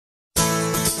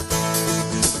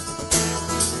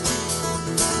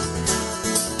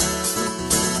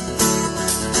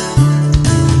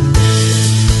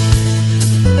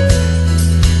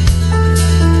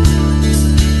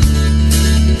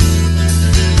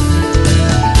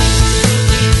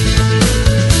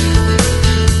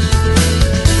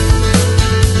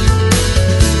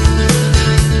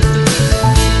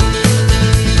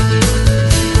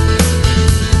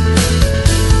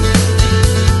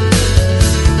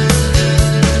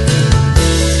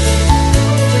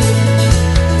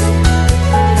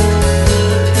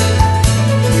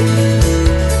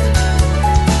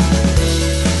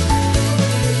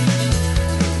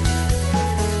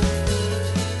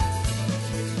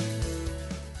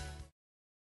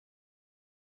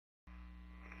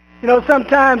You know,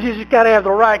 sometimes you just got to have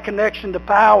the right connection to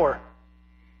power.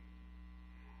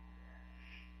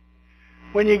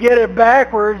 When you get it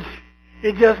backwards,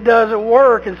 it just doesn't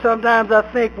work. And sometimes I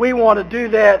think we want to do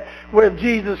that with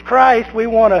Jesus Christ. We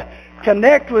want to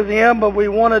connect with Him, but we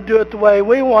want to do it the way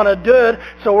we want to do it,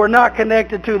 so we're not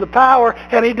connected to the power,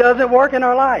 and He doesn't work in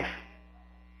our life.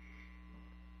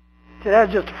 See,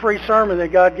 that's just a free sermon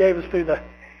that God gave us through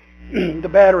the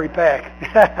battery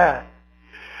pack.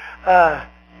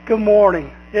 Good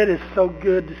morning. It is so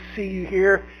good to see you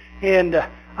here. And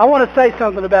I want to say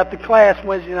something about the class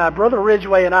Wednesday night. Brother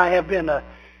Ridgway and I have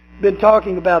been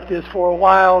talking about this for a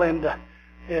while, and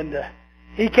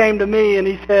he came to me and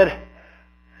he said,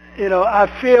 you know, I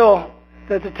feel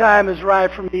that the time is right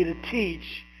for me to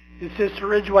teach. And Sister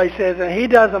Ridgway says, and he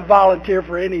doesn't volunteer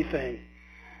for anything.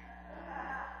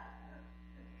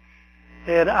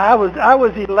 And I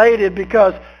was elated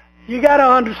because you got to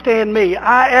understand me.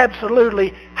 I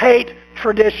absolutely hate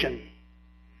tradition,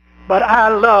 but I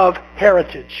love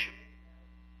heritage.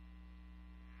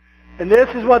 And this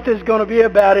is what this is going to be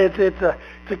about. It's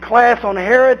a class on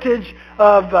heritage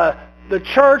of the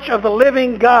Church of the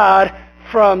Living God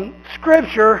from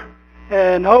Scripture,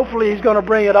 and hopefully he's going to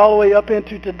bring it all the way up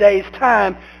into today's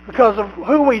time because of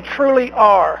who we truly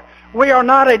are. We are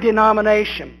not a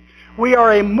denomination. We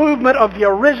are a movement of the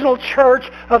original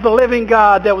Church of the Living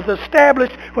God that was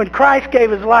established when Christ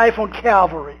gave His life on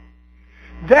Calvary.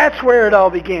 That's where it all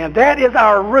began. That is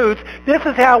our roots. This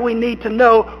is how we need to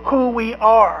know who we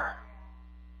are.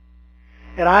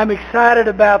 And I'm excited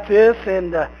about this,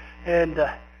 and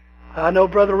I know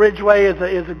Brother Ridgway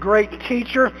is a great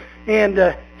teacher. And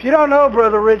if you don't know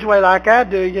Brother Ridgway like I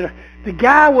do, you know, the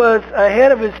guy was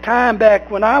ahead of his time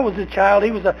back when I was a child. He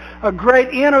was a great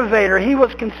innovator. He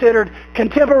was considered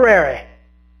contemporary.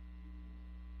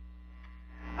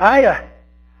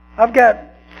 I've got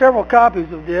several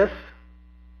copies of this.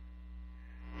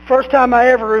 First time I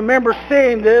ever remember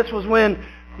seeing this was when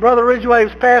Brother Ridgway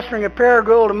was pastoring at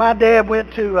Paragould, and my dad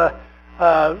went to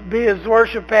be his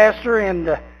worship pastor, and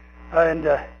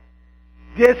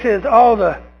this is all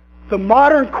the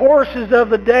modern courses of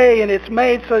the day, and it's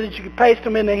made so that you can paste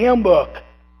them in the hymn book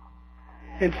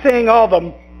and sing all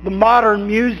the modern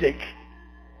music.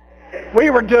 We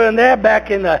were doing that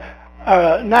back in the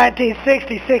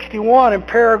 1960-61 in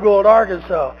Paragould,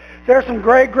 Arkansas. There's some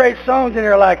great songs in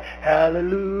there like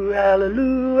Hallelujah,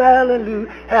 Hallelujah, Hallelujah,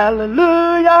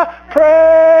 Hallelujah,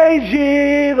 praise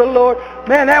ye the Lord.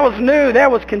 Man, that was new.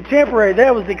 That was contemporary.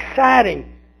 That was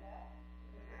exciting.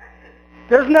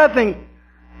 There's nothing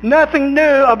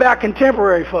new about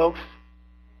contemporary, folks.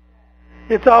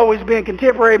 It's always been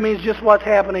contemporary. Means just what's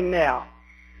happening now.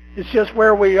 It's just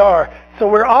where we are. So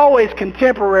we're always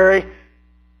contemporary,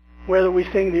 whether we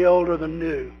sing the old or the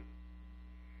new.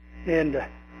 And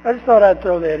I just thought I'd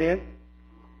throw that in.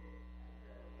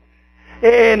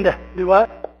 And do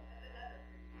what?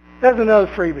 That's another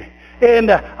freebie.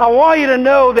 And I want you to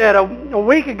know that a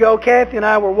week ago, Kathy and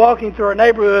I were walking through our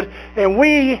neighborhood, and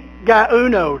we got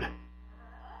uno'd.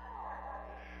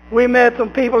 We met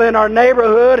some people in our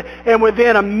neighborhood, and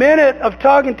within a minute of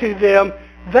talking to them,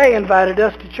 they invited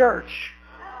us to church.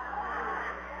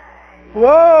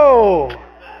 Whoa!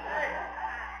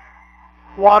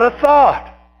 What a thought.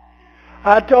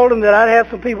 I told them that I'd have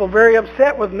some people very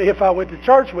upset with me if I went to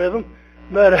church with them.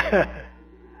 But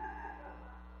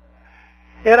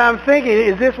and I'm thinking,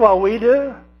 is this what we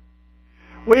do?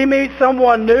 We meet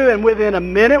someone new, and within a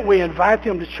minute we invite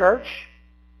them to church?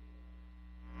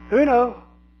 Who knows?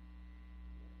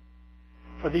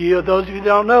 For those of you who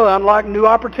don't know, unlock new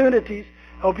opportunities.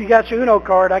 Hope you got your Uno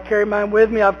card. I carry mine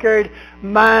with me. I've carried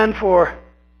mine for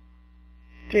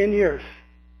 10 years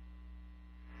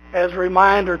as a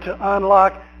reminder to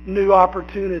unlock new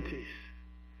opportunities.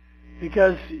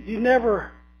 Because you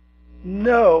never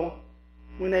know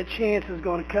when that chance is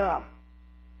going to come.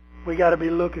 We got to be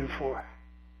looking for it.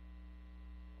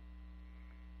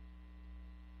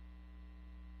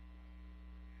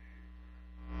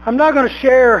 I'm not going to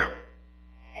share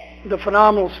the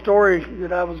phenomenal story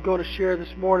that I was going to share this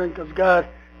morning because God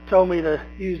told me to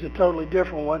use a totally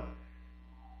different one.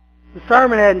 The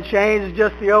sermon hadn't changed, it's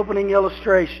just the opening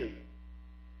illustration.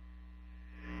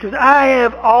 Because I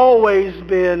have always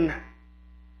been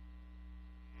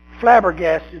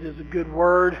flabbergasted is a good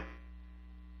word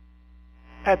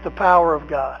at the power of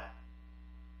God.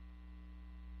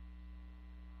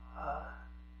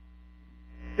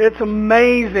 It's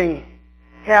amazing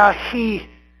how He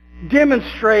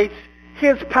demonstrates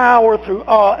His power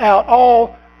throughout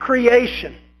all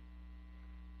creation.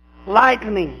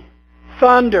 Lightning,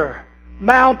 thunder,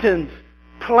 mountains,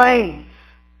 plains,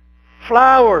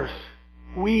 flowers,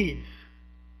 weeds.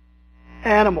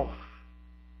 animals.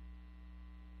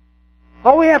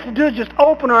 All we have to do is just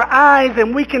open our eyes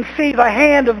and we can see the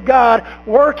hand of God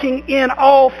working in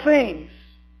all things.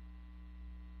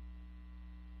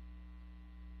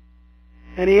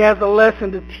 And He has a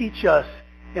lesson to teach us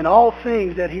in all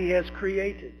things that He has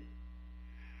created.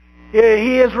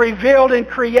 He has revealed in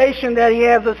creation that He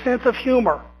has a sense of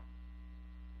humor.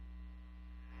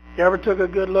 You ever took a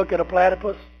good look at a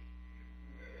platypus?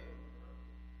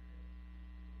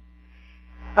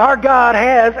 Our God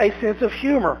has a sense of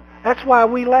humor. That's why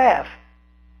we laugh.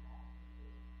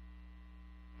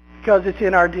 Because it's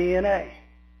in our DNA.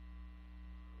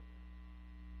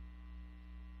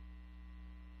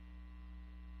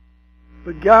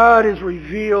 But God is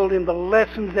revealed in the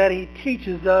lessons that He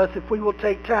teaches us if we will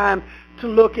take time to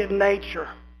look at nature.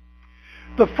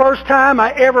 The first time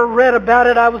I ever read about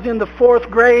it, I was in the 4th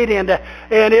grade, and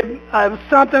it was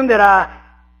something that I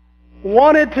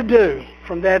wanted to do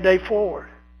from that day forward.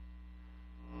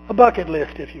 A bucket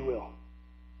list, if you will.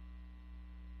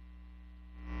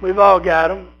 We've all got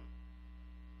them.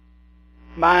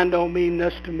 Mine don't mean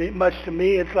much to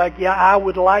me. It's like, yeah, I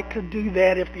would like to do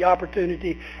that if the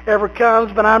opportunity ever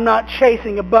comes, but I'm not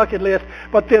chasing a bucket list.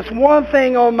 But this one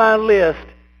thing on my list,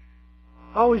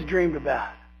 I always dreamed about.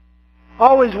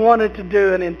 Always wanted to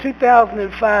do, and in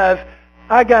 2005,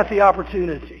 I got the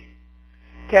opportunity.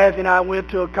 Kathy and I went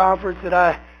to a conference that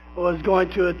I was going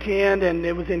to attend, and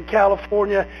it was in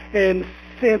California, and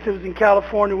since it was in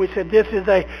California, we said, this is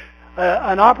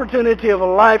an opportunity of a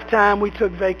lifetime. We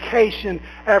took vacation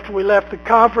after we left the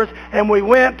conference, and we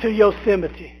went to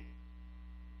Yosemite.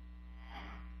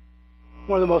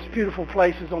 One of the most beautiful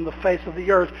places on the face of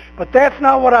the earth. But that's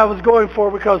not what I was going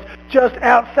for, because just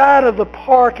outside of the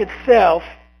park itself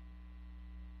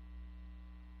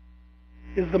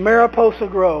is the Mariposa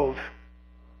Grove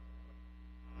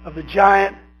of the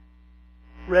giant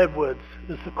redwoods,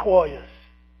 the sequoias.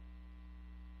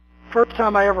 First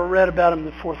time I ever read about them in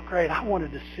the 4th grade, I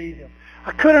wanted to see them.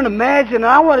 I couldn't imagine, and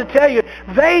I want to tell you,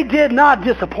 they did not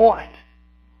disappoint.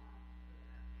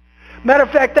 Matter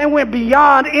of fact, they went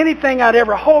beyond anything I'd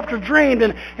ever hoped or dreamed,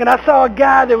 and I saw a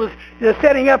guy that was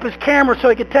setting up his camera so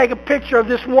he could take a picture of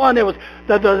this one. That was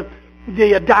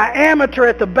the diameter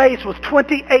at the base was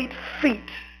 28 feet.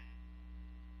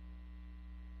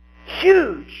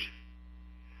 Huge.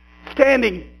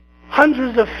 Standing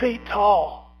hundreds of feet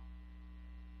tall.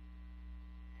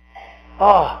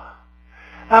 Oh,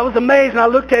 I was amazed, and I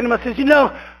looked at him. I said, you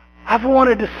know, I've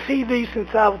wanted to see these since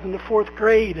I was in the 4th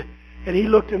grade. And he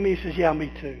looked at me and says, yeah,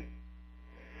 me too.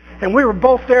 And we were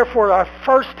both there for our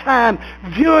first time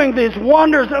viewing these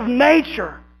wonders of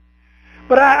nature.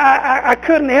 But I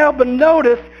couldn't help but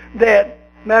notice that,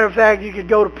 matter of fact, you could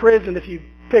go to prison if you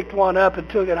picked one up and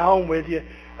took it home with you.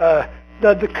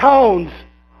 The cones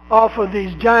off of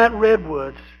these giant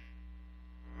redwoods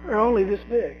are only this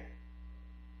big.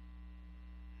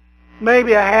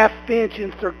 Maybe a half-inch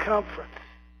in circumference.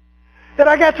 That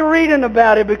I got to reading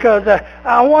about it because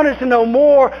I wanted to know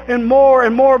more and more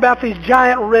and more about these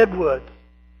giant redwoods.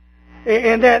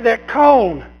 And that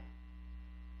cone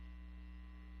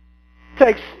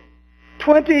takes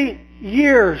 20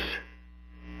 years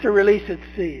to release its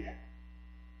seed.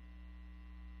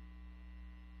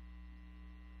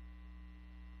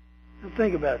 Now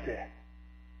think about that.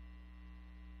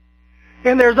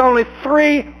 And there's only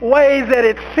 3 ways that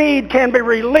its seed can be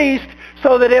released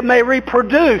so that it may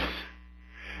reproduce.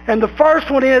 And the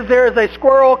first one is there is a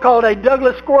squirrel called a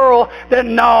Douglas squirrel that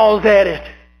gnaws at it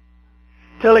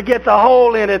till it gets a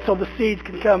hole in it so the seeds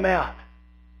can come out.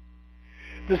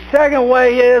 The second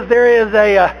way is there is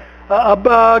a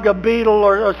bug, a beetle,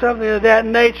 or something of that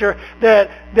nature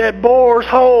that bores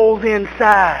holes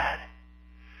inside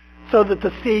so that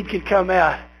the seed can come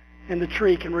out and the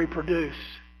tree can reproduce.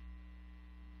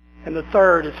 And the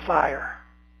third is fire.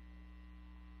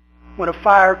 When a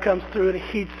fire comes through, it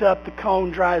heats up, the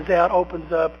cone dries out,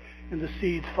 opens up, and the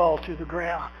seeds fall to the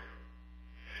ground.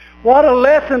 What a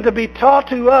lesson to be taught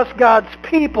to us, God's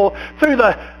people, through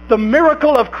the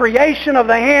miracle of creation of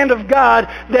the hand of God,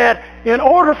 that in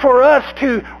order for us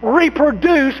to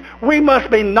reproduce, we must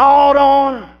be gnawed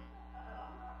on.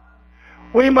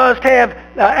 We must have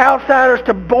outsiders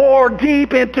to bore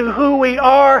deep into who we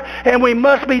are, and we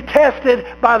must be tested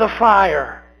by the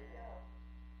fire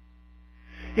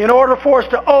in order for us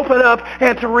to open up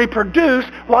and to reproduce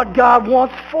what God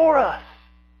wants for us.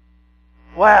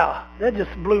 Wow, that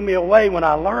just blew me away when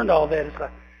I learned all that. It's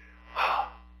like, oh.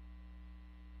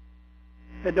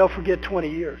 And don't forget 20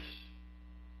 years.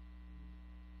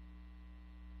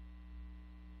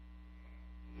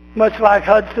 Much like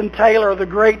Hudson Taylor, the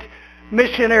great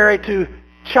missionary to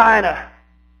China.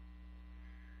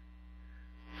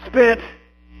 spent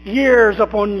years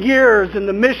upon years in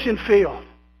the mission field.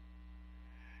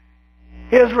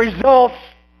 His results,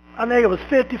 I think it was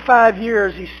 55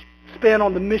 years he spent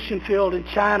on the mission field in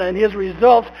China, and his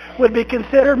results would be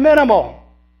considered minimal.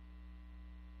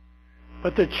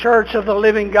 But the Church of the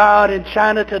Living God in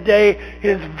China today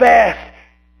is vast.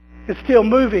 It's still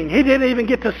moving. He didn't even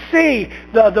get to see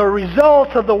the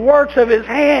results of the works of his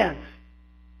hands.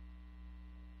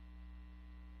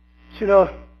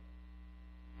 But,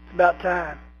 it's about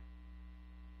time.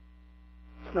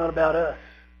 It's not about us.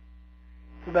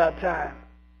 It's about time.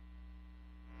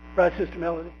 Right, Sister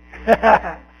Melody?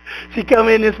 She come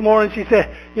in this morning, she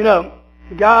said,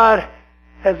 God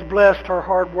has blessed her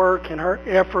hard work and her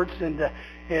efforts, and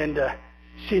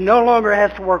she no longer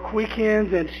has to work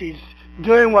weekends, and she's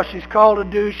doing what she's called to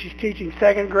do. She's teaching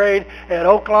second grade at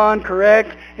Oaklawn,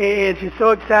 correct? And she's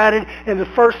so excited. And the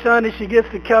first Sunday she gets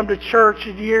to come to church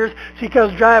in years, she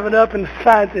comes driving up and the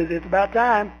sign says, "It's about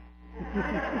time."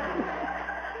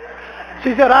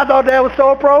 She said, "I thought that was so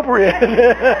appropriate."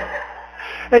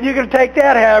 And you can take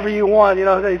that however you want.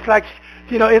 It's like,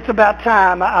 it's about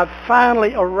time. I've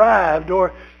finally arrived,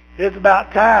 or it's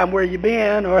about time, where you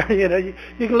been, or, you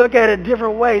can look at it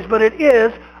different ways, but it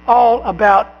is all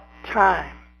about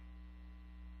time.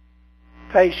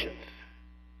 Patience.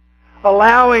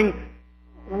 Allowing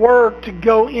work to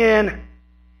go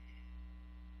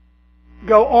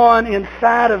on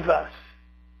inside of us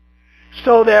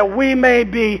so that we may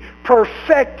be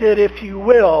perfected, if you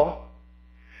will,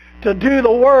 to do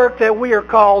the work that we are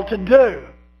called to do.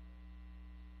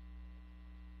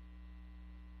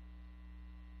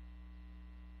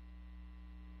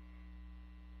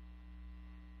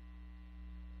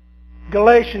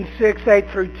 Galatians 6, 8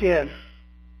 through 10.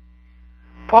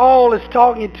 Paul is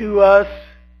talking to us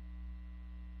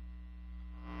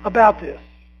about this.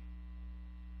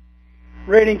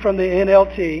 Reading from the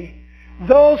NLT.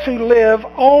 Those who live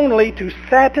only to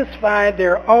satisfy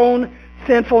their own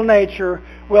sinful nature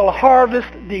will harvest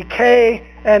decay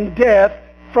and death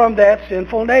from that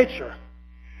sinful nature.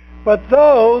 But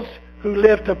those who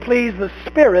live to please the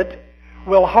Spirit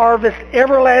will harvest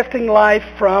everlasting life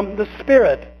from the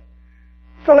Spirit.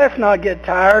 So let's not get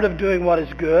tired of doing what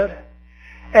is good.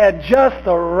 At just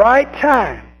the right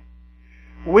time,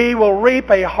 we will reap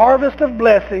a harvest of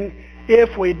blessing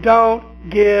if we don't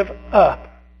give up.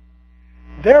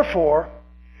 Therefore,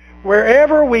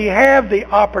 wherever we have the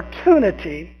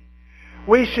opportunity,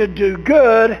 we should do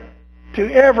good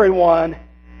to everyone,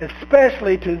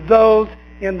 especially to those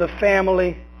in the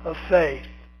family of faith.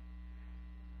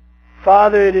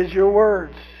 Father, it is your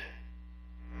words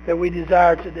that we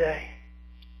desire today.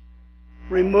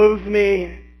 Remove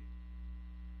me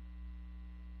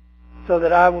so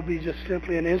that I will be just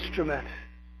simply an instrument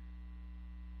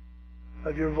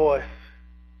of your voice.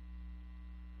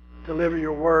 Deliver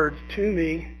your words to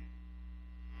me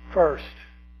first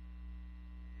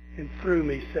and through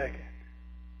me second.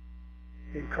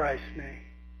 In Christ's name,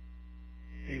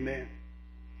 amen.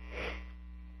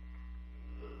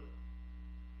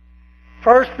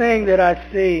 First thing that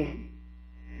I see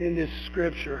in this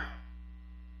scripture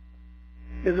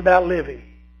is about living.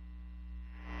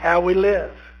 How we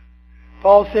live.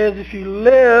 Paul says if you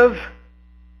live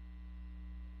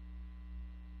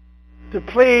to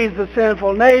please the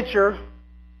sinful nature,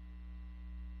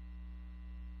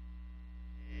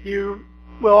 you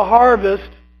will harvest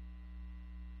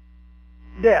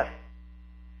death.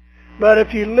 But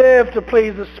if you live to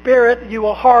please the Spirit, you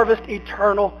will harvest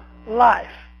eternal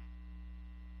life.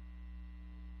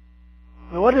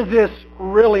 Now, what does this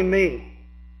really mean?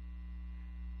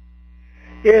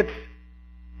 It's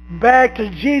back to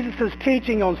Jesus'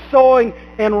 teaching on sowing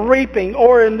and reaping,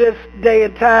 or in this day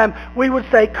and time, we would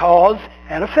say cause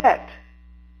and effect.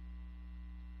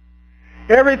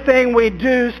 Everything we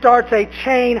do starts a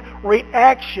chain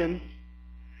reaction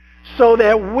so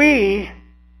that we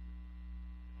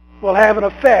will have an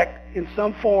effect in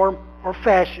some form or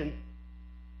fashion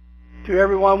to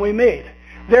everyone we meet.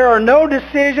 There are no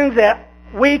decisions that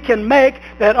we can make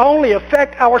that only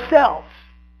affect ourselves.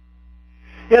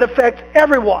 It affects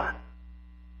everyone.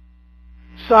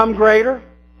 Some greater,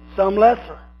 some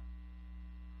lesser.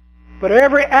 But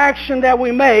every action that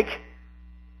we make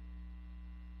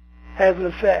has an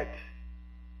effect.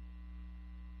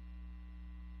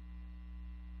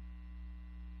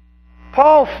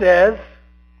 Paul says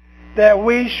that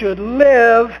we should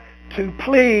live to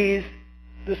please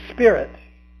the Spirit.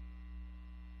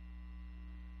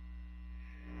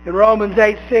 In Romans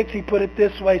 8:6, he put it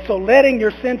this way, so letting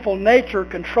your sinful nature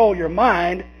control your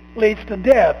mind leads to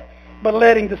death, but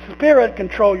letting the Spirit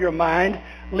control your mind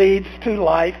leads to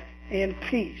life and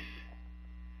peace.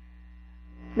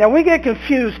 Now we get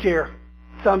confused here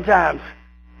sometimes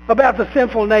about the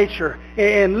sinful nature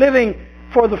and living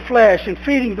for the flesh and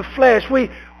feeding the flesh. We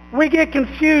get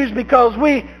confused because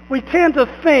we tend to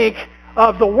think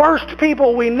of the worst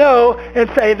people we know and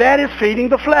say that is feeding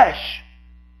the flesh.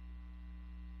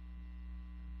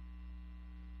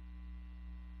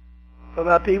 But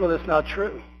about people, that's not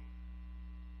true.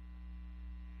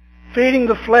 Feeding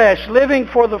the flesh, living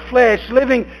for the flesh,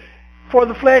 living for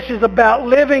the flesh is about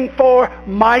living for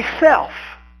myself.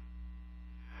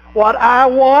 What I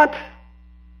want,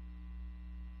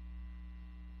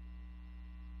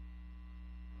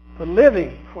 but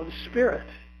living for the Spirit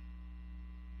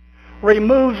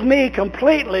removes me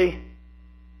completely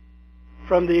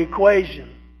from the equation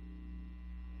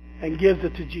and gives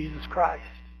it to Jesus Christ.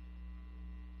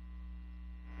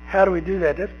 How do we do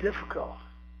that? That's difficult.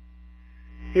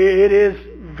 It is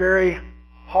very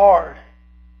hard,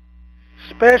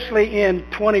 especially in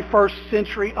 21st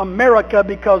century America,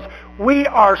 because we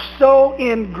are so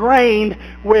ingrained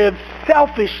with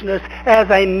selfishness as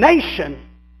a nation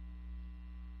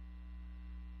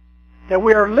that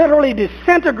we are literally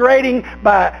disintegrating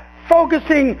by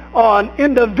focusing on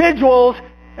individuals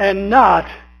and not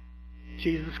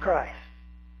Jesus Christ.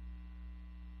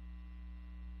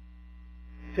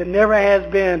 It never has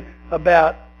been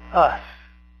about us.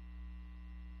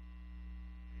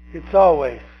 It's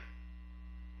always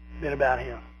been about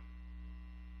Him.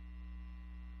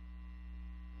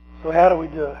 So how do we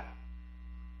do it?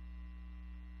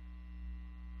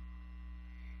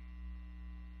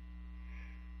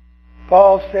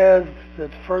 Paul says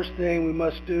that the first thing we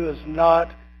must do is not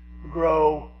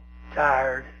grow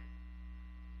tired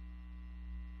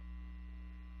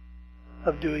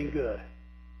of doing good.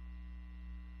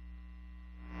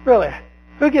 Really,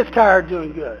 who gets tired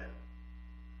doing good?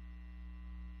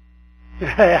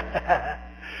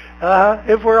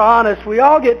 If we're honest, we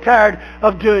all get tired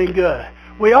of doing good.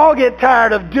 We all get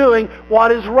tired of doing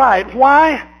what is right.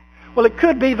 Why? Well, it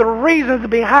could be the reasons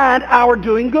behind our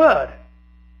doing good.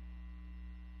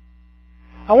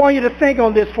 I want you to think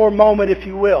on this for a moment, if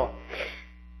you will.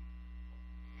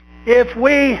 If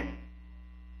we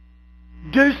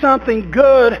do something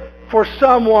good for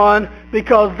someone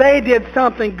because they did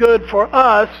something good for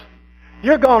us,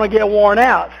 you're going to get worn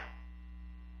out.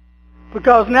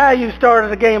 Because now you've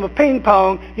started a game of ping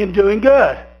pong in doing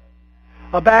good.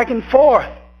 A back and forth.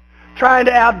 Trying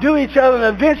to outdo each other,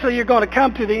 and eventually you're going to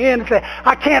come to the end and say,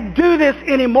 I can't do this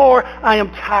anymore. I am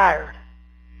tired.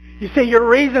 You see, your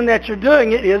reason that you're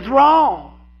doing it is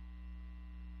wrong.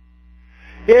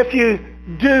 If you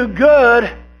do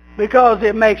good because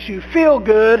it makes you feel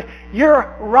good,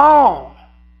 you're wrong.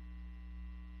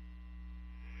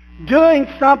 Doing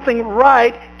something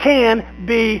right can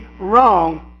be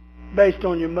wrong based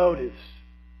on your motives.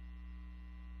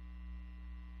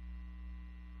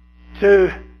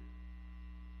 To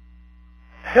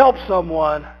help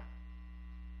someone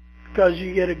because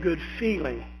you get a good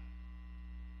feeling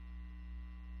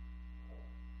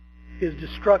is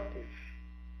destructive.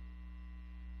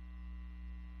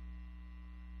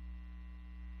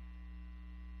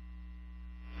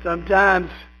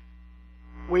 Sometimes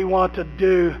we want to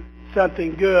do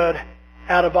something good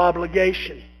out of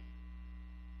obligation.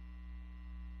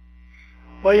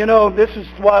 Well, you know, this is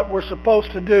what we're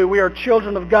supposed to do. We are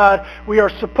children of God. We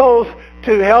are supposed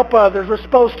to help others. We're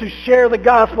supposed to share the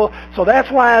gospel. So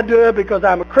that's why I do it, because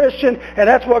I'm a Christian, and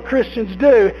that's what Christians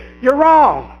do. You're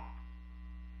wrong.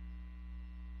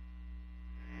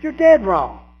 You're dead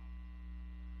wrong.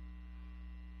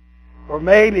 Or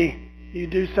maybe you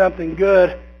do something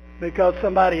good because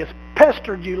somebody has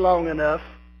pestered you long enough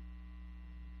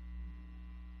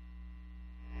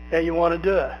that you want to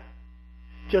do it,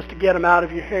 just to get them out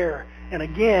of your hair. And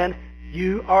again,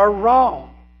 you are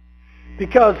wrong.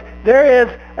 Because there is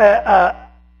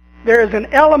an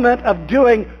element of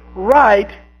doing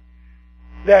right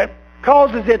that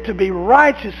causes it to be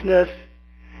righteousness,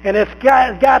 and it's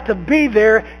got to be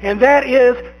there, and that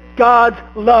is God's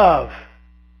love.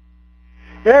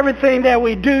 Everything that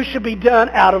we do should be done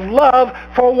out of love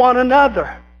for one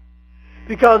another.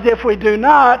 Because if we do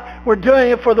not, we're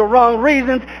doing it for the wrong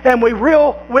reasons, and we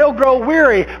will grow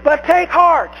weary. But take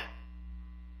heart.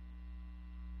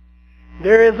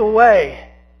 There is a way.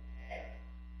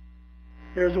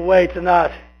 There's a way to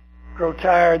not grow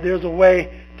tired. There's a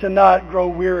way to not grow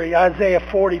weary. Isaiah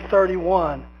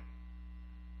 40:31.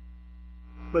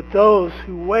 But those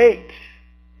who wait,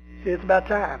 see, it's about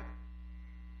time.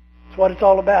 It's what it's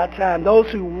all about, time. Those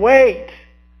who wait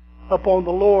upon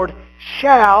the Lord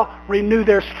shall renew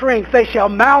their strength. They shall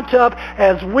mount up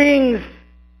as wings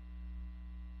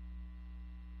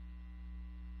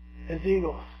as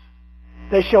eagles.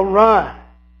 They shall run,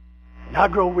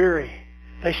 not grow weary.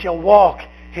 They shall walk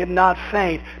and not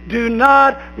faint. Do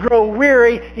not grow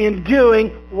weary in doing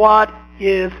what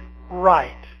is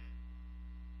right.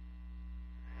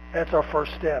 That's our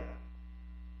first step.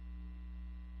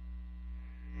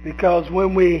 Because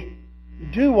when we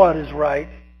do what is right,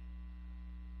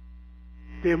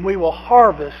 then we will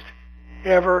harvest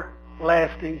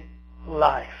everlasting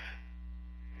life.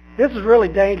 This is really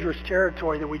dangerous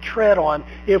territory that we tread on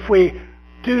if we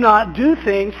do not do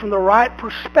things from the right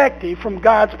perspective, from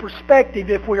God's perspective.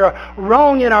 If we are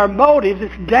wrong in our motives,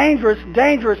 it's dangerous,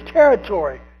 dangerous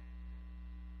territory.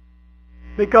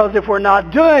 Because if we're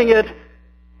not doing it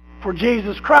for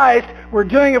Jesus Christ, we're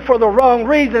doing it for the wrong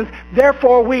reasons.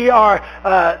 Therefore, we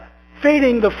are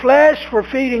feeding the flesh. We're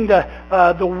feeding the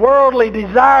worldly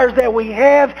desires that we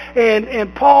have.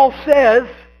 And Paul says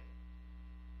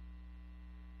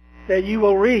that you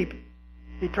will reap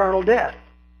eternal death,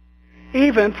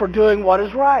 even for doing what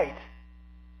is right,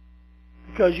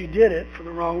 because you did it for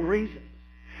the wrong reasons.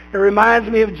 It reminds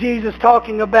me of Jesus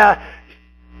talking about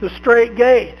the straight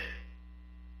gate.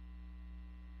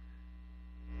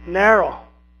 Narrow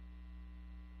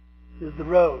is the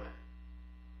road,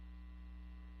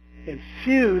 and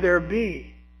few there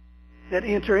be that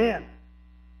enter in.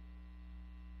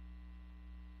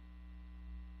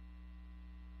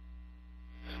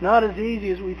 It's not as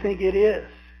easy as we think it is.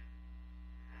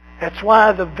 That's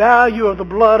why the value of the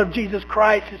blood of Jesus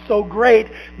Christ is so great,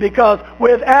 because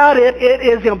without it, it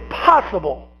is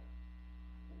impossible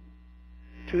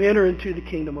to enter into the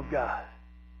kingdom of God.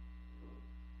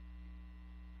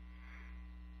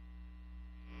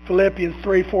 Philippians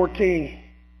 3:14.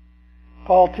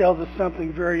 Paul tells us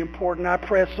something very important. I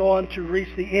press on to reach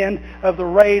the end of the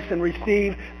race and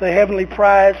receive the heavenly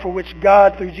prize for which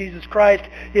God, through Jesus Christ,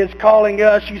 is calling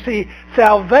us. You see,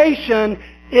 salvation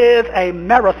is a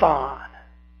marathon.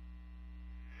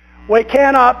 I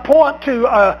cannot point to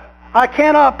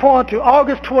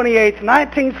August 28th,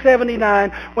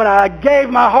 1979, when I gave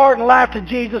my heart and life to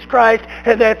Jesus Christ,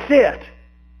 and that's it.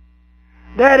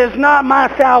 That is not my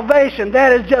salvation.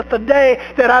 That is just the day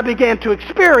that I began to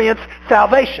experience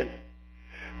salvation.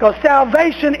 Because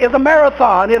salvation is a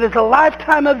marathon. It is a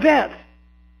lifetime event.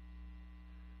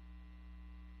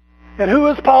 And who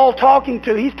is Paul talking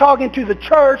to? He's talking to the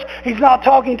church. He's not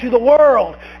talking to the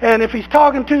world. And if he's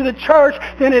talking to the church,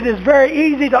 then it is very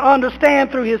easy to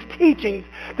understand through his teachings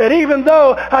that even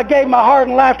though I gave my heart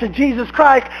and life to Jesus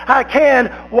Christ, I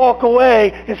can walk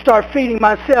away and start feeding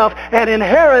myself and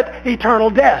inherit eternal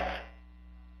death.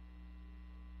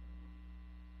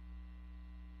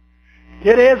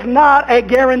 It is not a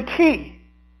guarantee.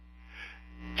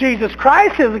 Jesus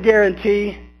Christ is a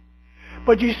guarantee.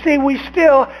 But you see, we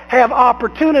still have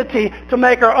opportunity to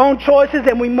make our own choices,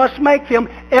 and we must make them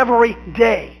every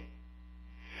day.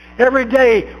 Every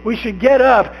day we should get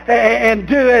up and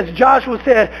do as Joshua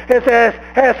said. It says,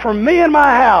 as for me and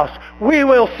my house, we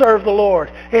will serve the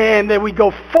Lord. And then we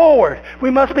go forward.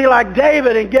 We must be like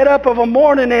David and get up of a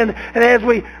morning, and as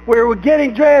we're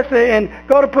getting dressed and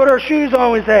go to put our shoes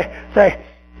on, we say,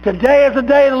 today is the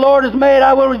day the Lord has made.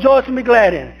 I will rejoice and be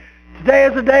glad in it. Today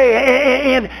is the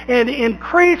day, and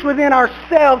increase within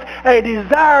ourselves a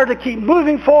desire to keep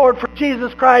moving forward for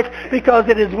Jesus Christ, because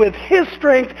it is with His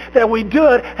strength that we do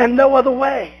it and no other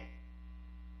way.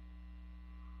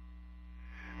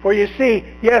 For you see,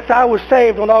 yes, I was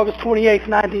saved on August 28th,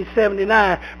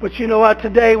 1979, but you know what?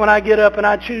 Today when I get up and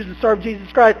I choose to serve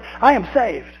Jesus Christ, I am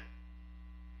saved.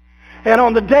 And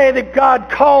on the day that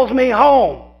God calls me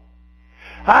home,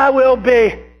 I will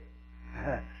be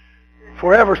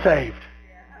forever saved.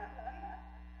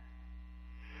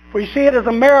 For you see, it is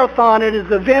a marathon. It is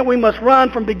an event we must run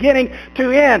from beginning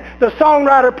to end. The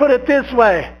songwriter put it this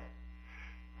way: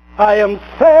 I am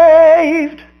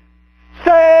saved,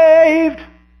 saved,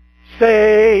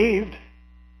 saved.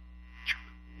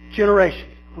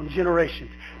 Generations on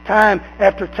generations, time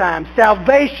after time.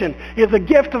 Salvation is a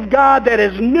gift of God that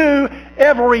is new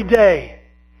every day.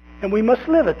 And we must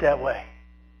live it that way.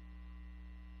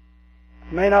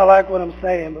 You may not like what I'm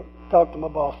saying, but talk to my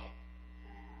boss.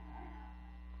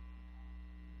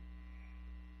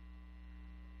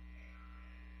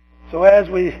 So as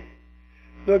we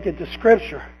look at the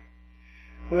Scripture,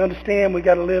 we understand we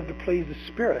got to live to please the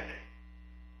Spirit.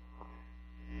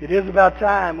 It is about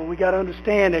time, and we got to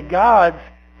understand that God's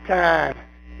time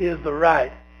is the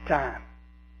right time.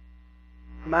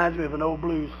 Reminds me of an old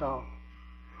blues song.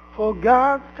 For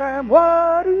God's time,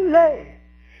 what a lay.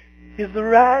 Is the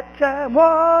right time,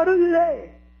 what a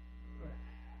lay.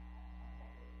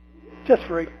 Just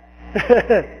free.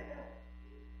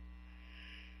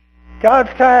 God's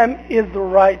time is the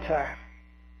right time.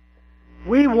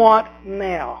 We want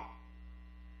now.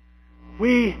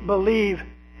 We believe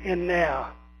in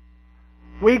now.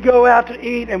 We go out to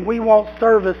eat and we want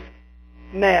service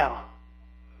now.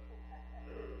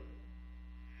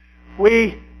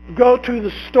 We go to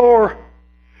the store.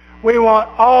 We want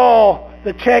all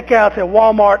the checkouts at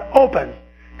Walmart open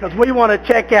because we want to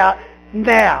check out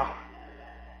now.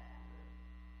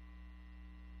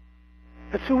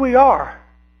 That's who we are.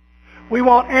 We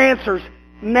want answers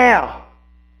now.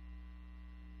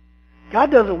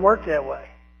 God doesn't work that way.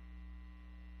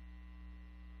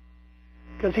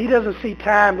 Because he doesn't see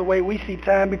time the way we see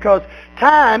time, because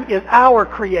time is our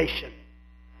creation,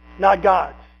 not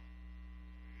God's.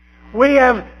 We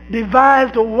have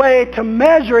devised a way to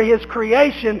measure his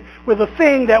creation with a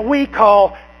thing that we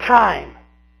call time.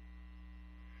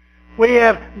 We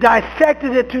have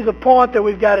dissected it to the point that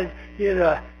we've got it,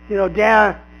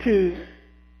 down to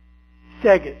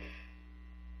seconds.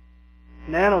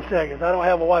 Nanoseconds. I don't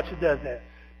have a watch that does that.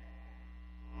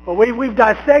 But we've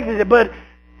dissected it, but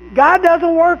God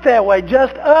doesn't work that way,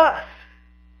 just us.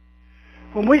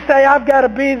 When we say I've got to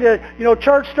be there,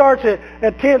 church starts at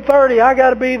 10:30, I got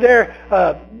to be there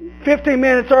 15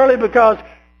 minutes early because,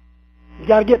 you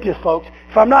got to get this, folks.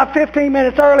 If I'm not 15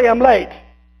 minutes early, I'm late.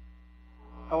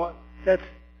 That's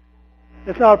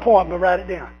not a point, but write it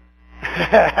down.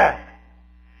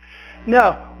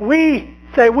 No, we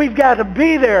say we've got to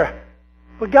be there,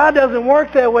 but God doesn't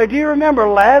work that way. Do you remember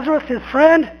Lazarus, his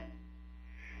friend?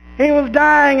 He was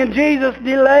dying and Jesus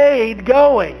delayed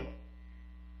going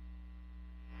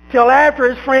till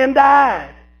after his friend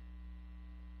died.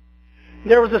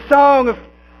 There was a song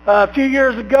a few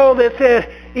years ago that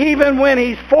said, even when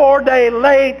he's 4 days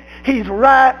late, he's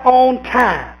right on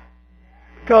time.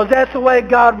 Because that's the way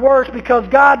God works, because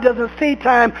God doesn't see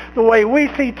time the way we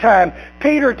see time.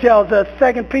 Peter tells us,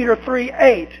 2 Peter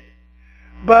 3:8,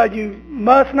 but you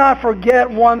must not forget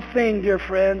one thing, dear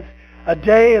friends. A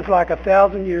day is like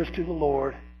 1,000 years to the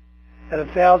Lord, and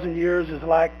 1,000 years is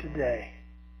like today.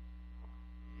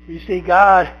 You see,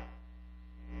 God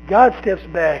steps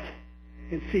back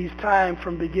and sees time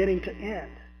from beginning to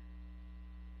end.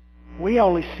 We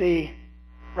only see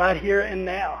right here and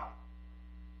now.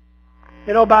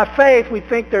 By faith, we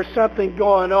think there's something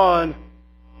going on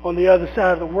the other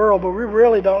side of the world, but we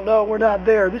really don't know. We're not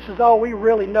there. This is all we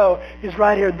really know is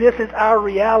right here. This is our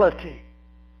reality.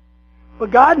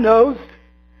 But God knows,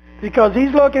 because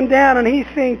he's looking down and he's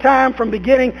seeing time from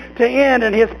beginning to end,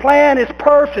 and his plan is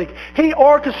perfect. He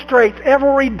orchestrates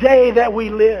every day that we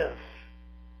live.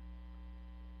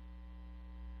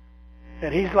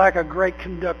 And he's like a great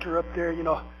conductor up there,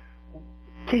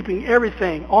 keeping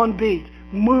everything on beat,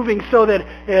 moving so that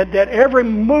every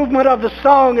movement of the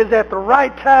song is at the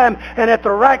right time and at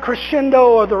the right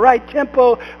crescendo or the right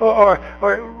tempo,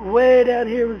 or way down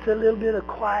here with a little bit of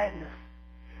quietness.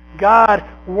 God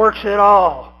works it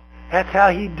all. That's how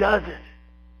he does it.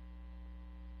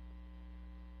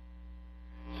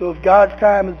 So if God's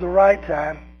time is the right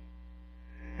time,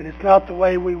 and it's not the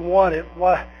way we want it,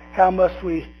 how must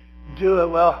we do it?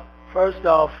 Well, first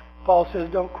off, Paul says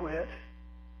don't quit.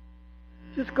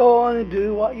 Just go on and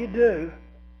do what you do.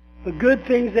 The good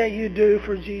things that you do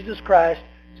for Jesus Christ,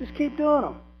 just keep doing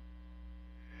them.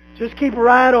 Just keep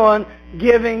right on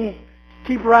giving,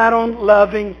 keep right on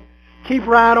loving, keep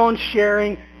right on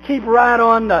sharing, keep right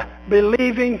on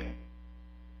believing.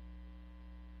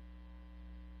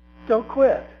 Don't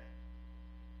quit.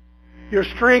 Your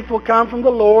strength will come from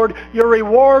the Lord. Your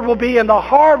reward will be in the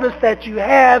harvest that you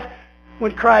have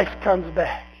when Christ comes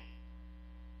back.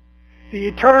 The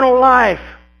eternal life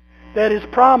that is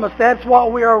promised, that's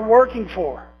what we are working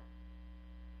for.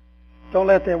 Don't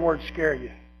let that word scare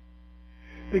you.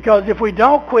 Because if we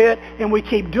don't quit and we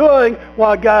keep doing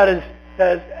what God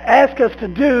has asked us to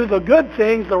do, the good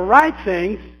things, the right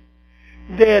things,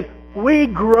 then we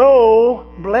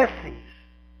grow blessings.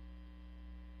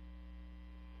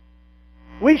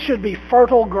 We should be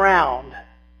fertile ground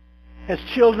as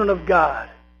children of God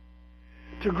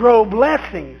to grow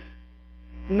blessings,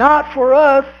 not for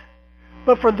us,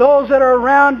 but for those that are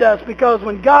around us, because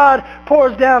when God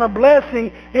pours down a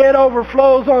blessing, it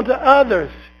overflows onto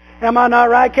others. Am I not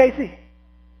right, Casey?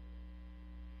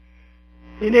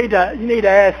 You need to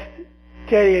ask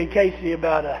Teddy and Casey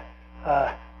about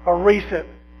a recent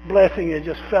blessing that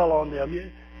just fell on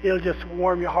them. It'll just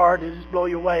warm your heart. It'll just blow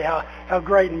you away how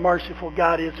great and merciful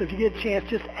God is. So if you get a chance,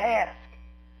 just ask.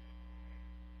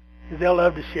 Because they'll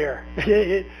love to share.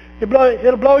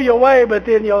 It'll blow you away, but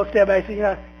then you'll step back and say,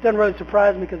 it doesn't really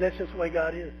surprise me because that's just the way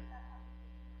God is.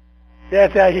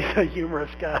 That's how he's a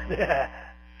humorous God.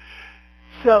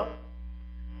 So,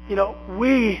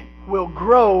 we will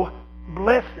grow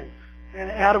blessings. And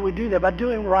how do we do that? By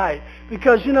doing right.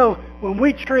 Because, when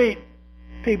we treat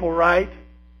people right,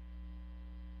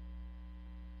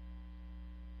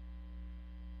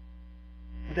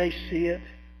 they see it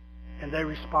and they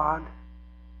respond.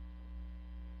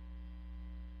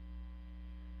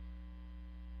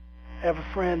 I have a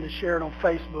friend that shared on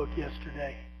Facebook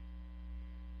yesterday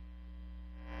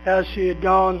how she had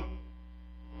gone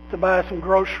to buy some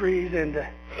groceries, and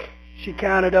she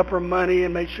counted up her money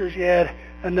and made sure she had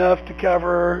enough to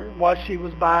cover what she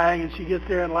was buying, and she gets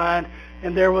there in line,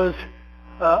 and there was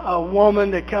a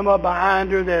woman that come up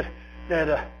behind her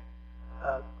that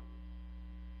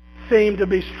seemed to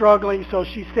be struggling, so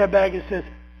she stepped back and says,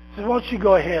 why don't you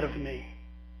go ahead of me?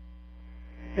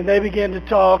 And they began to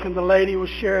talk, and the lady was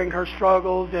sharing her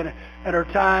struggles and her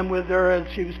time with her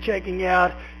as she was checking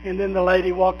out. And then the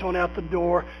lady walked on out the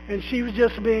door, and she was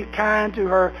just being kind to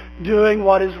her, doing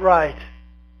what is right.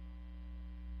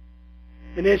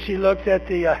 And then she looks at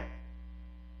the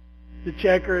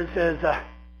checker and says, I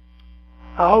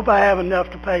hope I have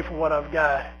enough to pay for what I've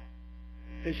got.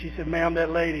 And she said, ma'am, that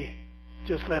lady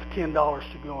just left $10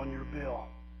 to go on your bill.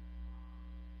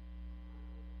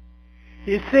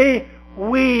 You see,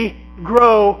 we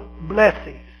grow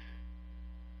blessings.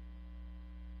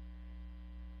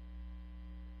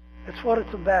 That's what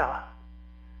it's about.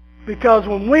 Because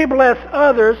when we bless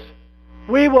others,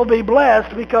 we will be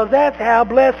blessed, because that's how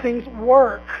blessings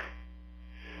work.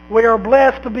 We are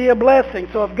blessed to be a blessing.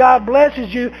 So if God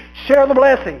blesses you, share the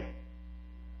blessing.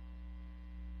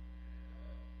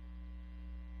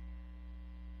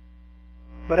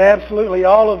 But absolutely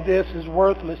all of this is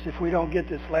worthless if we don't get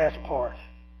this last part.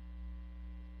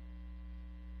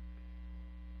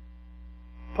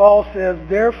 Paul says,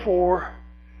 therefore,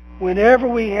 whenever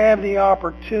we have the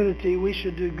opportunity, we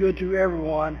should do good to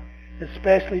everyone,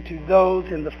 especially to those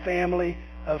in the family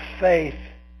of faith.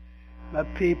 My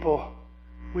people,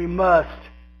 we must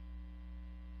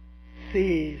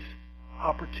seize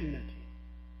opportunity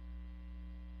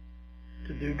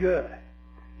to do good.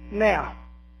 Now,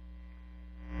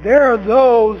 there are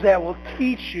those that will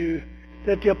teach you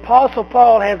that the Apostle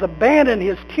Paul has abandoned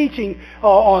his teaching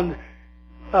on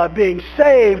being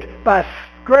saved by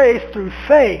grace through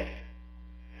faith,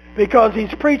 because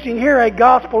he's preaching here a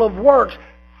gospel of works.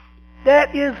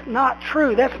 That is not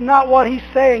true. That's not what he's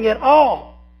saying at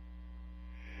all.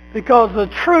 Because the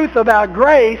truth about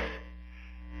grace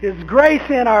is grace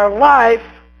in our life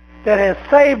that has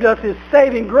saved us, is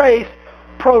saving grace,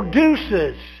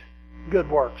 produces good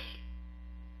works.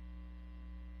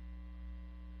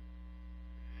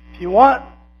 If you want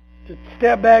to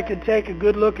step back and take a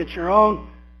good look at your own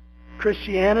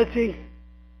Christianity,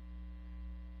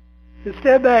 and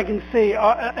step back and see,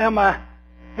 am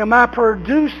I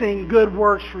producing good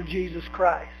works for Jesus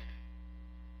Christ?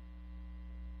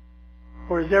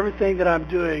 Or is everything that I'm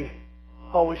doing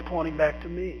always pointing back to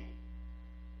me?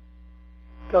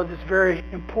 Because it's very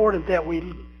important that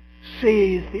we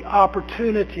seize the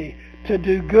opportunity to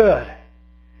do good.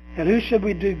 And who should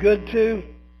we do good to?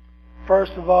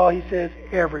 First of all, he says,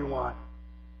 everyone.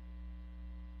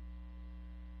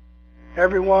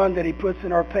 Everyone that he puts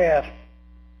in our path.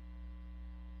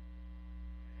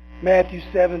 Matthew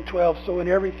 7:12, so in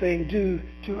everything do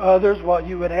to others what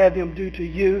you would have them do to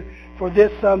you, for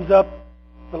this sums up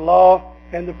the law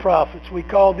and the prophets. We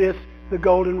call this the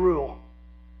golden rule.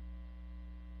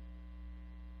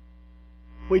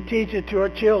 We teach it to our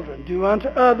children. Do unto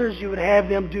others, you would have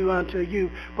them do unto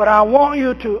you. But I want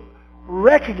you to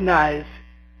recognize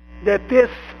that this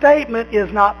statement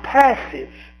is not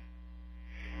passive.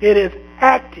 It is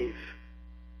active.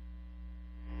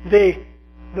 The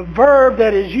verb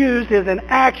that is used is an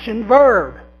action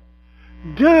verb.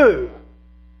 Do.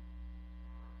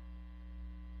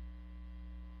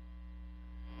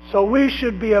 So we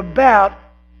should be about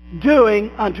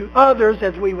doing unto others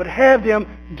as we would have them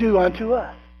do unto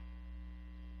us.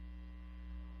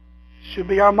 Should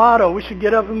be our motto. We should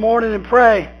get up in the morning and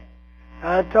pray.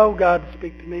 I told God to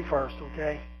speak to me first,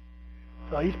 okay?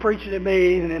 So he's preaching to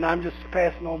me, and then I'm just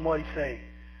passing on what he's saying.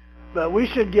 But we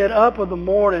should get up in the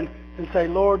morning and say,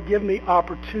 Lord, give me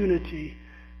opportunity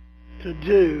to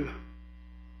do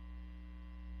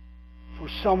for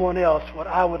someone else what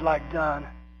I would like done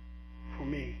for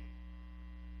me.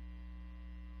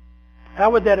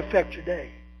 How would that affect your day?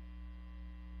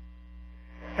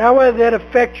 How would that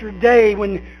affect your day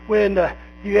when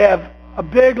you have a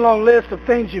big, long list of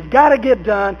things you've got to get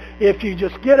done, if you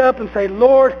just get up and say,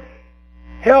 Lord,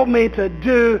 help me to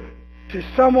do to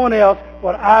someone else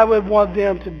what I would want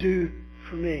them to do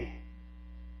for me?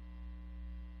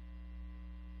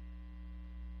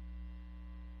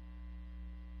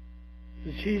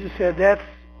 Jesus said that's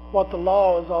what the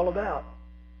law is all about.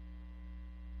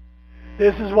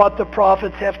 This is what the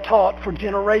prophets have taught for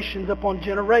generations upon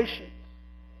generations.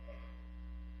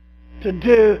 To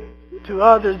do to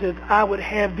others as I would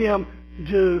have them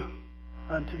do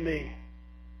unto me.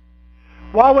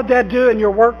 What would that do in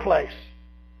your workplace?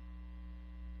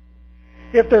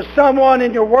 If there's someone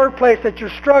in your workplace that you're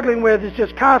struggling with that's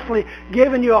just constantly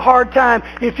giving you a hard time,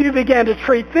 if you began to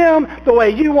treat them the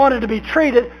way you wanted to be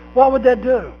treated, what would that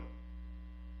do?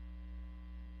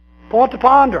 Point to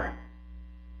ponder.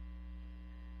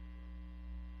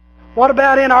 What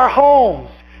about in our homes?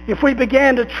 If we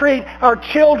began to treat our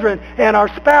children and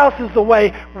our spouses the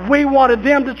way we wanted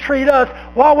them to treat us,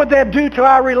 what would that do to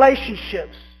our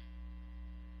relationships?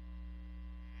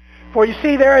 For you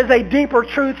see, there is a deeper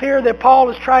truth here that Paul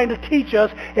is trying to teach us,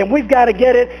 and we've got to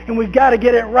get it, and we've got to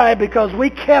get it right, because we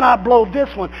cannot blow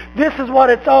this one. This is what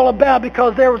it's all about,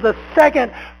 because there was a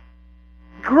second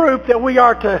group that we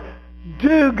are to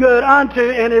do good unto,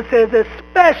 and it says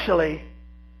especially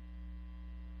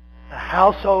the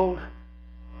household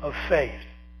of faith.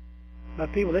 Now,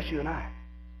 people, that's you and I.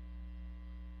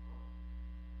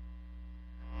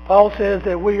 Paul says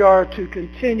that we are to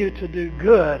continue to do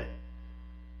good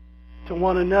to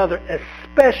one another,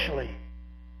 especially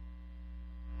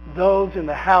those in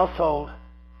the household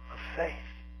of faith.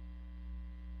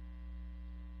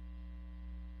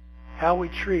 How we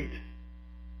treat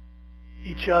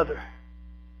each other.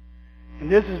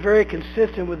 And this is very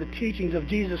consistent with the teachings of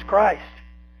Jesus Christ.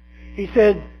 He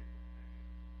said,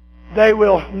 they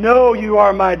will know you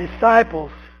are my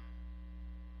disciples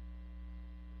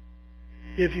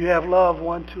if you have love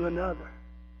one to another.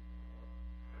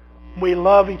 We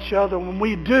love each other when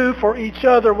we do for each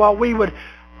other what we would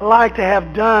like to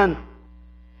have done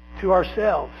to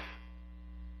ourselves.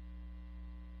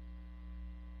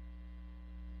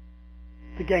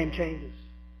 The game changes.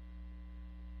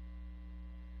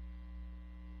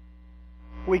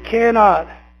 We cannot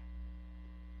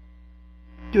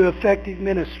do effective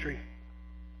ministry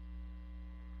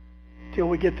till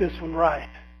we get this one right.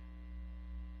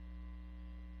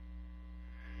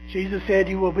 Jesus said,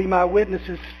 you will be my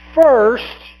witnesses first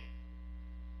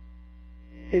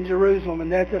in Jerusalem,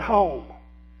 and that's at home.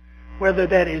 Whether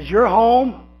that is your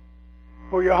home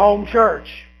or your home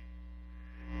church.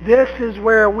 This is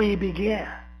where we begin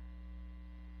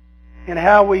in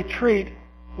how we treat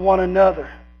one another.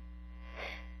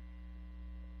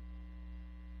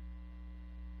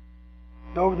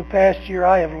 Over the past year,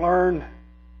 I have learned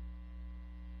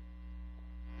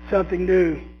something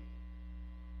new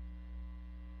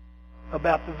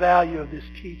about the value of this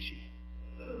teaching.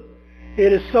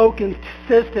 It is so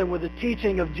consistent with the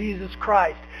teaching of Jesus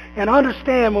Christ. And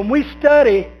understand, when we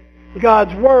study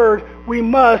God's Word, we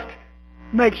must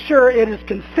make sure it is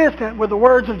consistent with the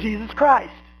words of Jesus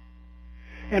Christ.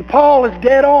 And Paul is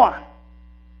dead on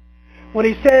when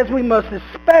he says we must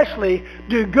especially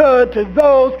do good to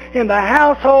those in the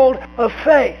household of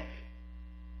faith.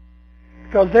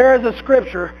 Because there is a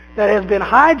scripture that has been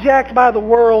hijacked by the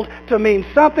world to mean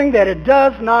something that it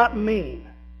does not mean.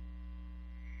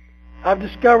 I've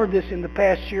discovered this in the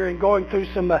past year in going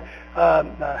through some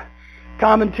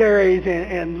commentaries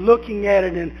and looking at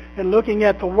it and looking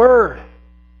at the Word.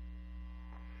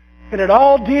 And it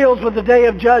all deals with the day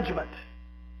of judgment.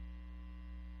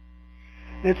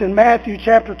 It's in Matthew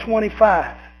chapter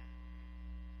 25.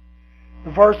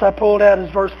 The verse I pulled out is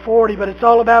verse 40, but it's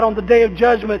all about on the day of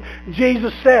judgment.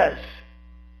 Jesus says,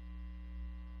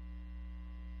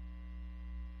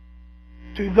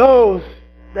 to those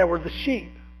that were the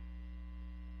sheep,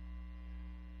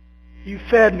 you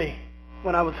fed me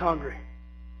when I was hungry.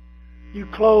 You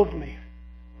clothed me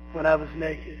when I was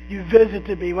naked. You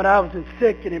visited me when I was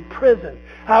sick and in prison.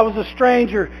 I was a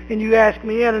stranger and you asked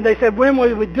me in. And they said, when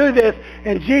will we do this?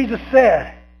 And Jesus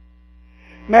said,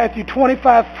 Matthew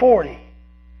 25:40,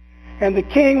 and the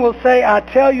king will say, I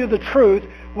tell you the truth,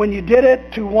 when you did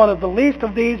it to one of the least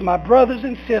of these, my brothers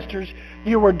and sisters,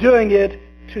 you were doing it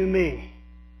to me.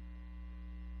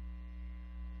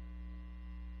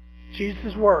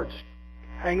 Jesus' words.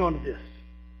 Hang on to this.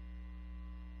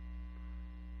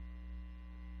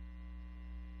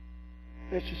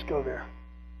 Let's just go there.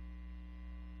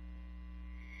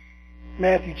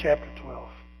 Matthew chapter 12.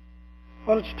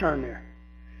 Why don't you turn there?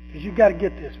 Because you've got to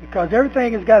get this. Because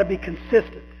everything has got to be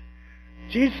consistent.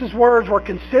 Jesus' words were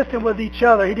consistent with each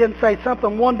other. He didn't say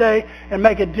something one day and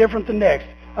make it different the next.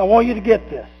 I want you to get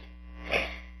this.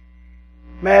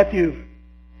 Matthew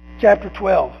chapter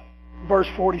 12, verse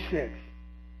 46.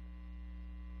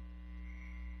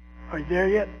 Are you there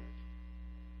yet?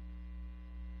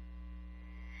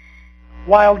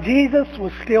 While Jesus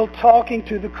was still talking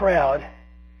to the crowd,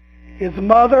 His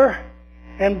mother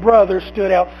and brother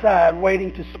stood outside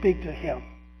waiting to speak to him.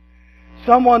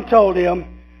 Someone told him,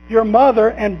 "Your mother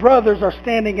and brothers are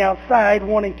standing outside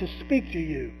wanting to speak to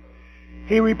you."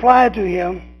 He replied to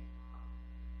him,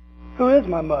 "Who is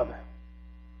my mother?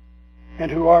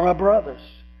 And who are my brothers?"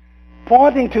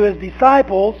 Pointing to his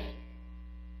disciples,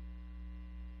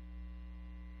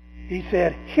 he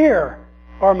said, "Here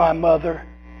are my mother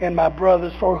and my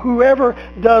brothers, for whoever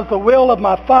does the will of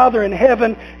my Father in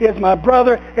heaven is my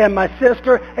brother and my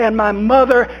sister and my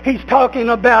mother." He's talking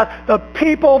about the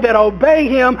people that obey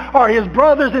him are his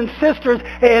brothers and sisters,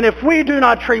 and if we do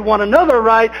not treat one another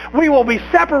right, we will be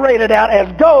separated out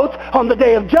as goats on the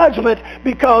day of judgment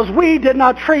because we did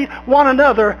not treat one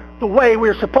another the way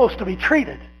we're supposed to be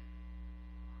treated.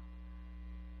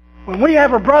 When we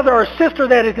have a brother or sister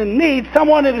that is in need,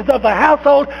 someone that is of the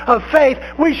household of faith,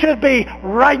 we should be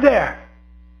right there.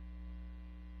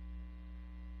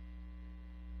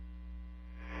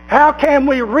 How can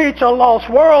we reach a lost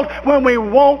world when we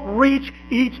won't reach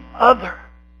each other?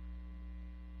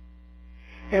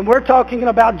 And we're talking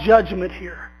about judgment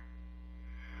here.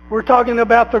 We're talking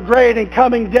about the great and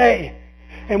coming day.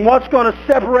 And what's going to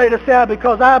separate us out,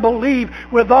 because I believe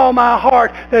with all my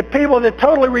heart that people that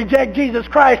totally reject Jesus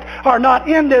Christ are not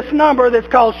in this number that's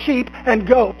called sheep and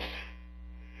goats.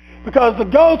 Because the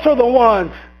goats are the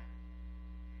ones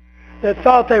that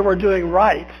thought they were doing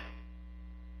right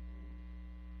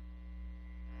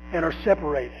and are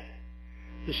separated.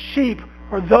 The sheep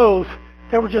are those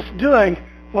that were just doing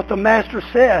what the Master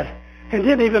said and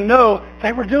didn't even know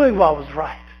they were doing what was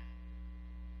right.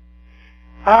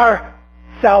 Our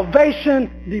salvation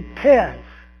depends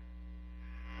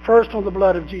first on the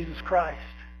blood of Jesus Christ.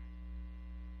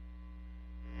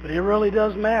 But it really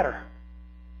does matter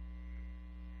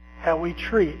how we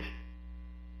treat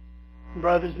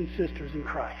brothers and sisters in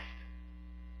Christ.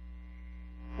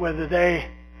 Whether they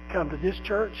come to this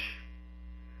church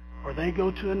or they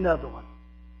go to another one.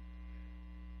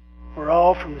 We're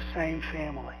all from the same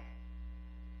family.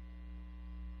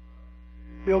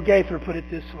 Bill Gaither put it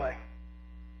this way.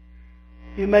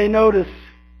 You may notice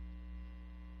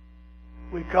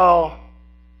we call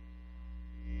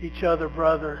each other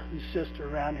brother and sister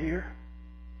around here.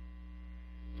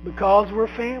 It's because we're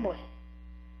family.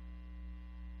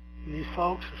 And these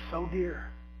folks are so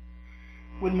dear.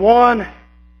 When one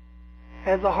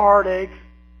has a heartache,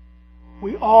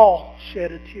 we all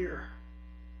shed a tear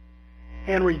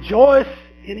and rejoice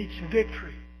in each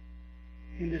victory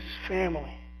in this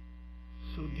family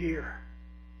so dear.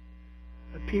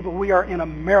 The people, we are in a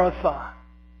marathon.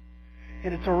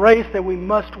 And it's a race that we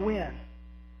must win.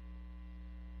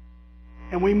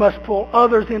 And we must pull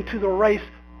others into the race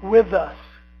with us.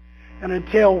 And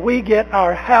until we get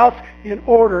our house in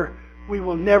order, we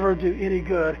will never do any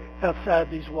good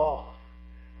outside these walls.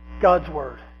 God's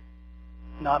word,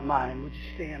 not mine. Would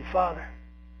you stand, Father?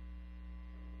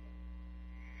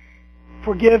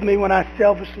 Forgive me when I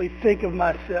selfishly think of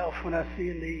myself when I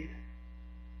see a need.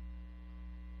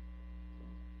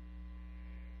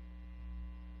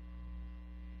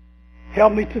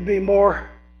 Help me to be more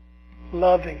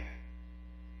loving,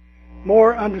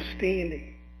 more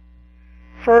understanding,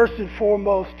 first and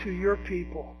foremost to your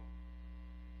people.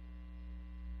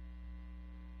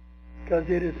 Because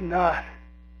it is not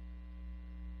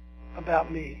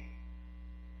about me.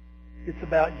 It's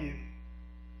about you.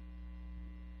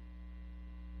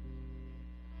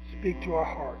 Speak to our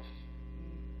hearts.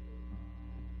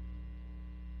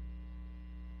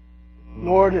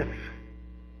 Lord,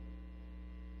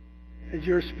 as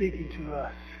you're speaking to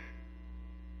us,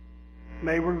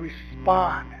 may we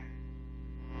respond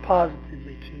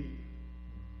positively to you.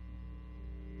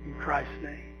 In Christ's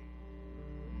name.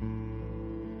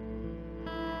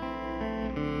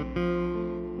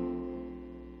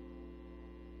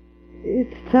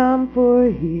 It's time for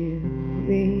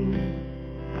healing.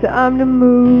 Time to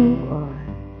move on.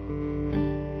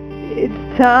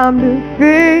 It's time to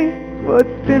fix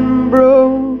what's been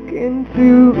broken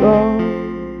too long.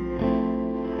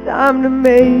 Time to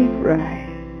make right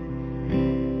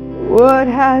what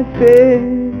has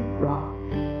been wrong.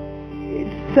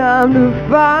 It's time to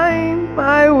find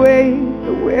my way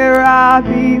to where I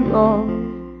belong.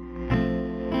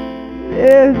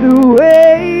 There's a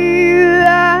way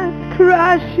that's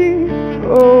crashing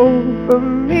over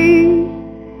me,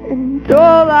 and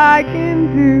all I can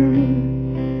do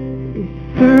is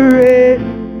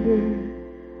surrender.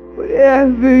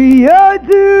 Whatever you're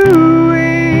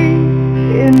doing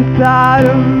inside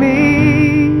of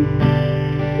me,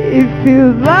 it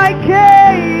feels like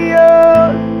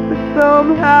chaos, but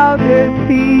somehow there's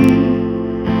peace.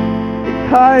 It's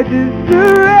hard to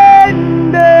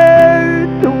surrender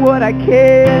to what what I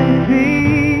can't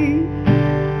see,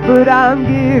 but I'm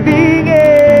giving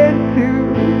it to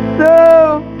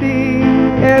something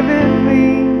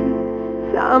heavenly.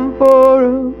 Time for a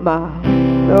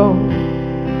milestone,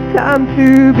 time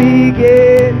to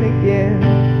begin again.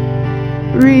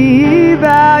 Reevaluate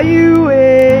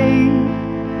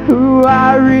who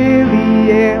I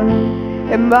really am.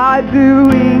 Am I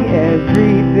doing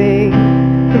everything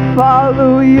to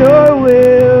follow your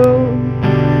will,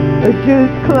 or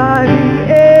just climbing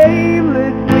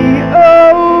aimlessly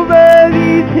over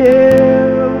these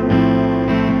hills?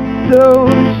 So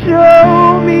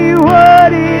show me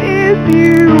what it is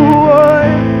you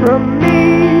want from me.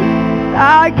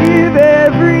 I give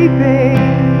everything,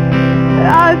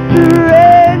 I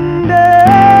surrender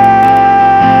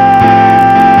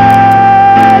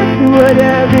to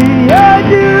whatever you're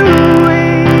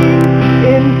doing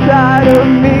inside of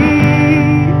me.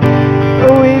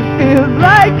 Oh, it feels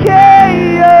like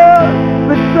chaos,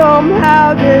 but somehow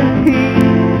there's peace.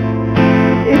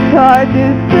 It's hard to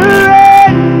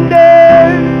surrender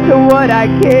to what I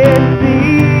can't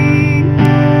see,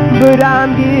 but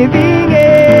I'm giving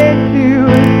it to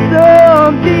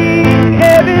something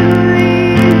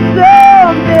heavenly,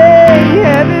 something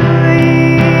heavenly.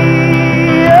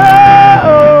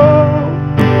 Oh,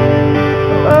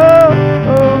 oh,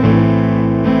 oh.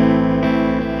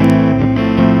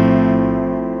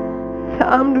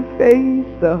 Time to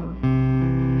face up,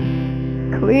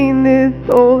 clean this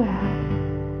old house.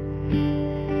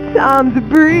 Time to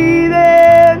breathe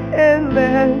in and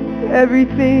let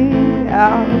everything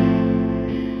out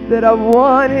that I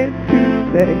wanted to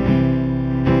say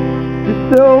for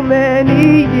so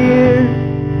many years.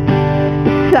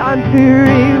 It's time to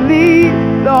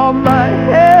release all my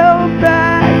held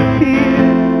back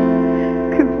tears,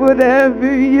 'cause whatever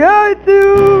you're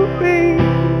doing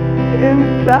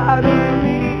inside of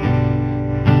me,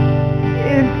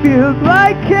 it feels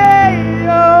like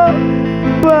chaos,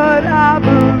 but I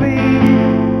believe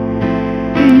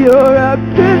you're up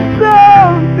to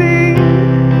something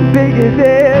bigger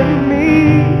than me,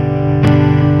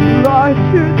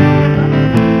 larger than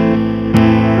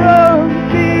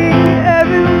something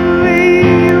heavenly.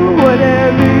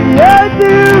 Whatever you're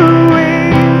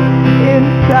doing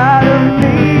inside of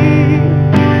me,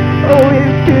 oh,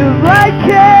 it feels like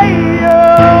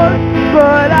chaos,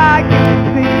 but I can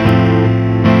see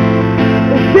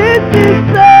that this is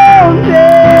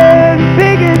something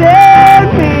bigger than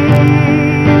me,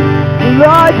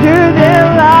 larger than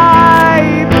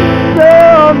life,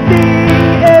 something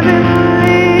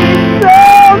heavenly,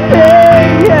 something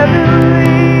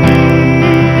heavenly.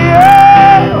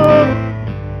 Oh,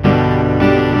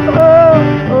 oh,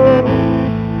 oh.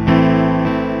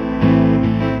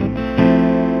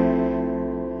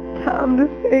 Time to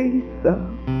face up,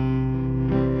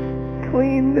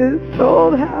 clean this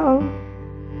old house.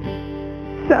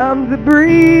 Time to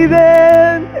breathe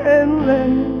in and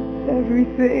let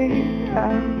everything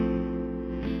out.